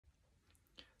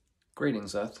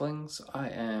Greetings Earthlings, I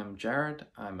am Jared.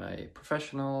 I'm a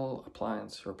professional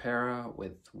appliance repairer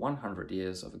with 100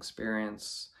 years of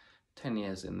experience, 10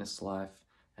 years in this life,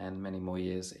 and many more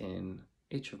years in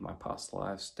each of my past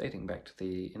lives, dating back to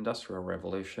the Industrial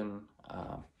Revolution.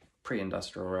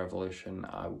 Pre-Industrial Revolution,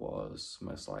 I was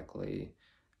most likely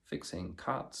fixing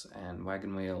carts and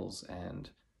wagon wheels and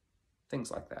things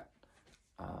like that.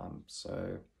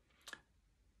 So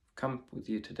come with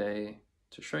you today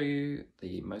to show you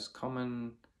the most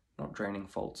common not draining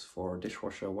faults for a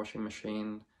dishwasher washing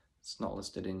machine. It's not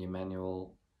listed in your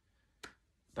manual,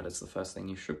 but it's the first thing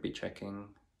you should be checking.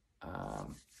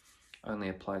 Only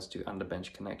applies to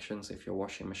underbench connections. If your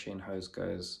washing machine hose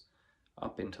goes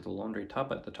up into the laundry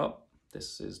tub at the top,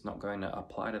 this is not going to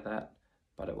apply to that,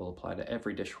 but it will apply to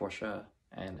every dishwasher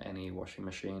and any washing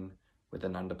machine with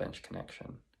an underbench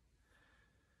connection.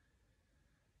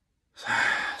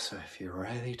 So if you're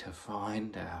ready to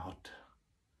find out,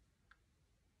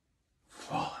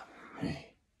 follow me.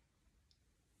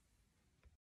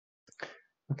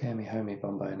 Okay, me homie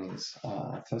bombonis.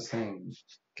 First thing,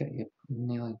 get your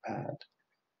kneeling pad.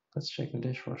 Let's check the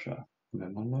dishwasher.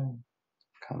 No.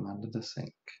 Come under the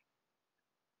sink.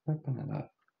 Open it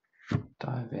up.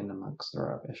 Dive in amongst the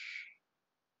rubbish.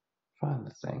 Find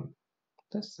the thing.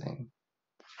 This thing.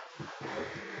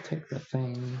 Take the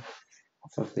thing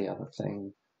off of the other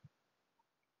thing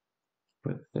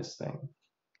with this thing.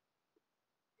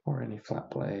 Or any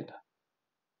flat blade.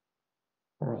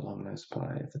 Or a long nose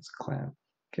ply if it's a clamp.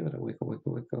 Give it a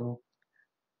wiggle.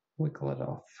 Wiggle it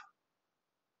off.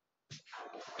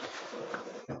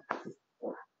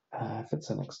 If it's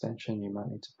an extension, you might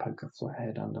need to poke a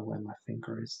flathead under where my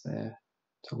finger is there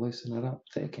to loosen it up.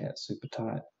 There, get super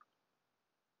tight.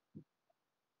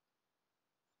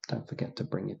 Don't forget to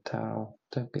bring your towel.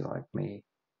 Don't be like me.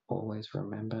 Always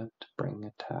remember to bring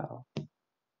a towel.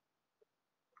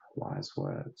 Wise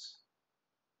words.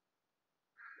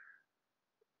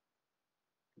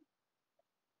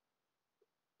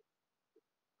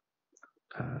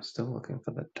 Still looking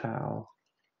for the towel.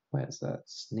 Where's that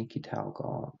sneaky towel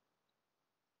gone?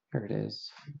 Here it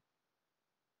is.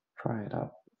 Try it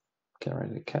up. Get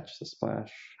ready to catch the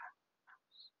splash.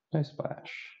 No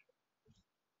splash.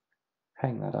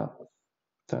 Hang that up.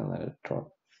 Don't let it drop.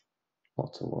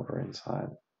 Lots of water inside.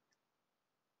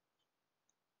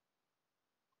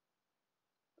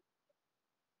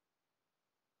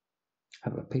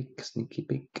 Have a peek, sneaky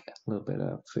peek. A little bit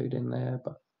of food in there,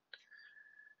 but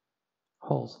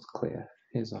hole's clear.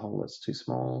 Here's a hole that's too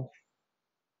small.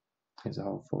 Here's a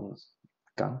hole full of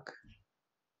gunk.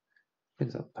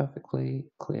 Here's a perfectly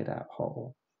cleared out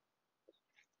hole.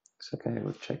 It's okay,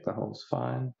 we've checked the hole's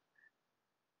fine.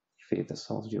 If either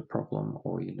solved your problem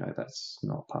or you know that's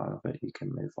not part of it, you can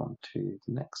move on to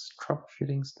the next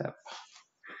troubleshooting step.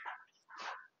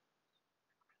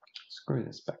 Screw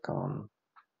this back on.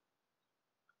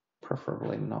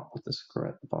 Preferably not with the screw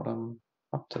at the bottom,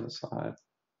 up to the side,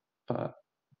 but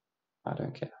I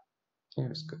don't care.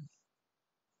 Here is good.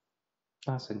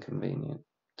 Nice and convenient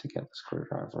to get the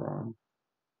screwdriver on.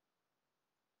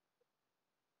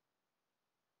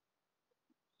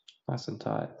 Nice and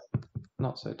tight.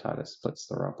 Not so tight it splits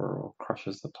the rubber or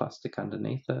crushes the plastic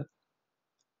underneath it.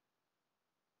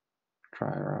 Try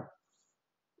her up.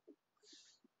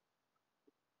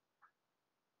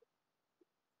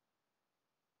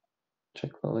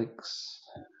 Check the leaks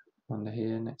under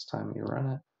here next time you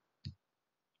run it.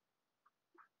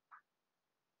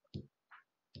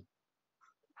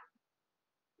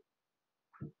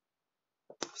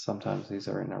 Sometimes these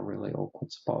are in a really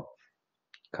awkward spot.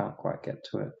 Can't quite get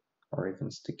to it, or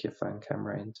even stick your phone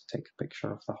camera in to take a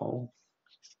picture of the hole.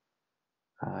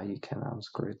 You can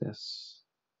unscrew this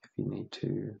if you need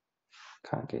to.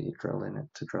 Can't get your drill in it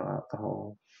to drill out the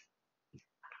hole.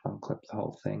 Unclip the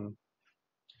whole thing.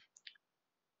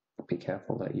 Be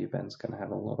careful, that U-bend's going to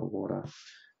have a lot of water.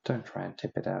 Don't try and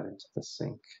tip it out into the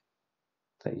sink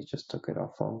that you just took it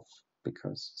off of,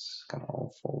 because it's going to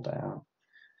all fall down.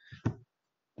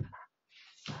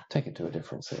 Take it to a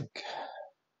different sink.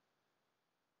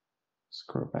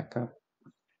 Screw it back up.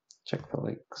 Check the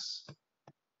leaks.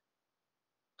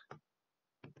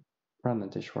 Run the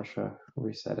dishwasher,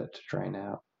 reset it to drain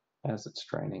out. As it's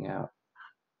draining out,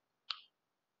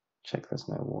 check there's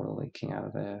no water leaking out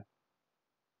of there.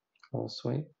 All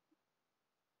sweet.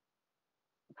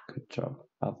 Good job.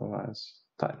 Otherwise,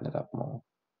 tighten it up more.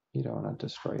 You don't want to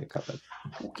destroy your cupboard.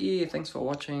 Yeah, thanks for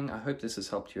watching. I hope this has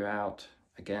helped you out.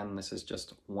 Again, this is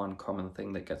just one common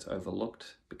thing that gets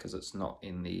overlooked because it's not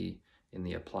in the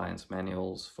appliance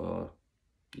manuals for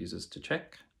users to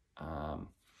check.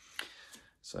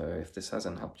 So if this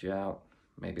hasn't helped you out,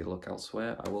 maybe look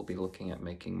elsewhere. I will be looking at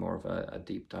making more of a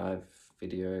deep dive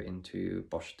video into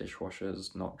Bosch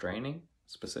dishwashers not draining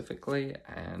specifically,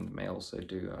 and may also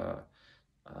do a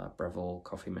Breville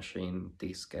coffee machine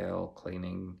descale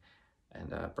cleaning,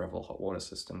 and a Breville hot water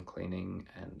system cleaning,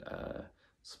 and a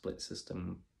split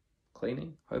system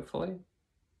cleaning, hopefully,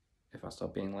 if I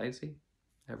stop being lazy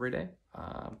every day.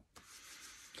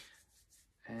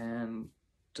 And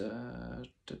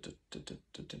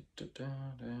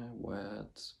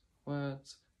words,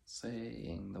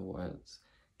 saying the words.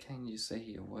 Can you say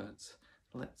your words?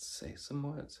 Let's say some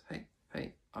words. Hey,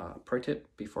 pro tip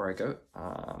before I go.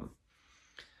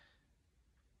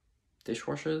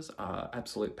 Dishwashers are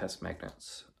absolute pest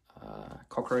magnets.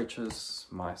 Cockroaches,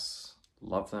 mice,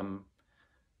 love them.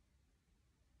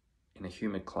 In a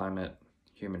humid climate,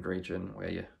 humid region where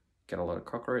you get a lot of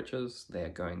cockroaches, they're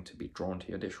going to be drawn to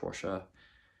your dishwasher.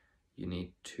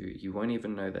 You won't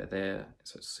even know they're there,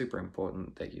 so it's super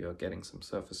important that you're getting some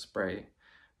surface spray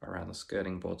around the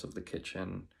skirting boards of the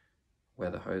kitchen,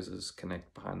 where the hoses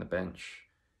connect behind the bench,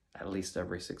 at least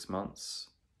every 6 months,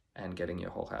 and getting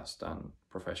your whole house done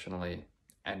professionally,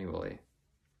 annually.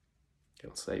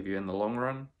 It'll save you in the long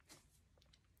run.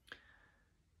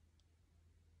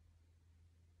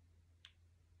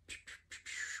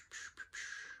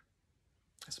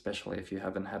 Especially if you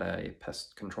haven't had a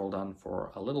pest control done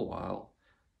for a little while.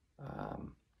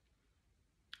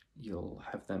 You'll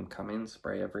have them come in,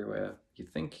 spray everywhere. You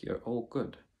think you're all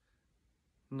good.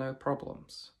 No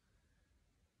problems.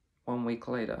 1 week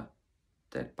later,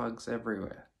 dead bugs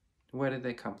everywhere. Where did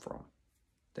they come from?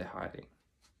 They're hiding.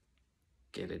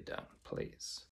 Get it done, please.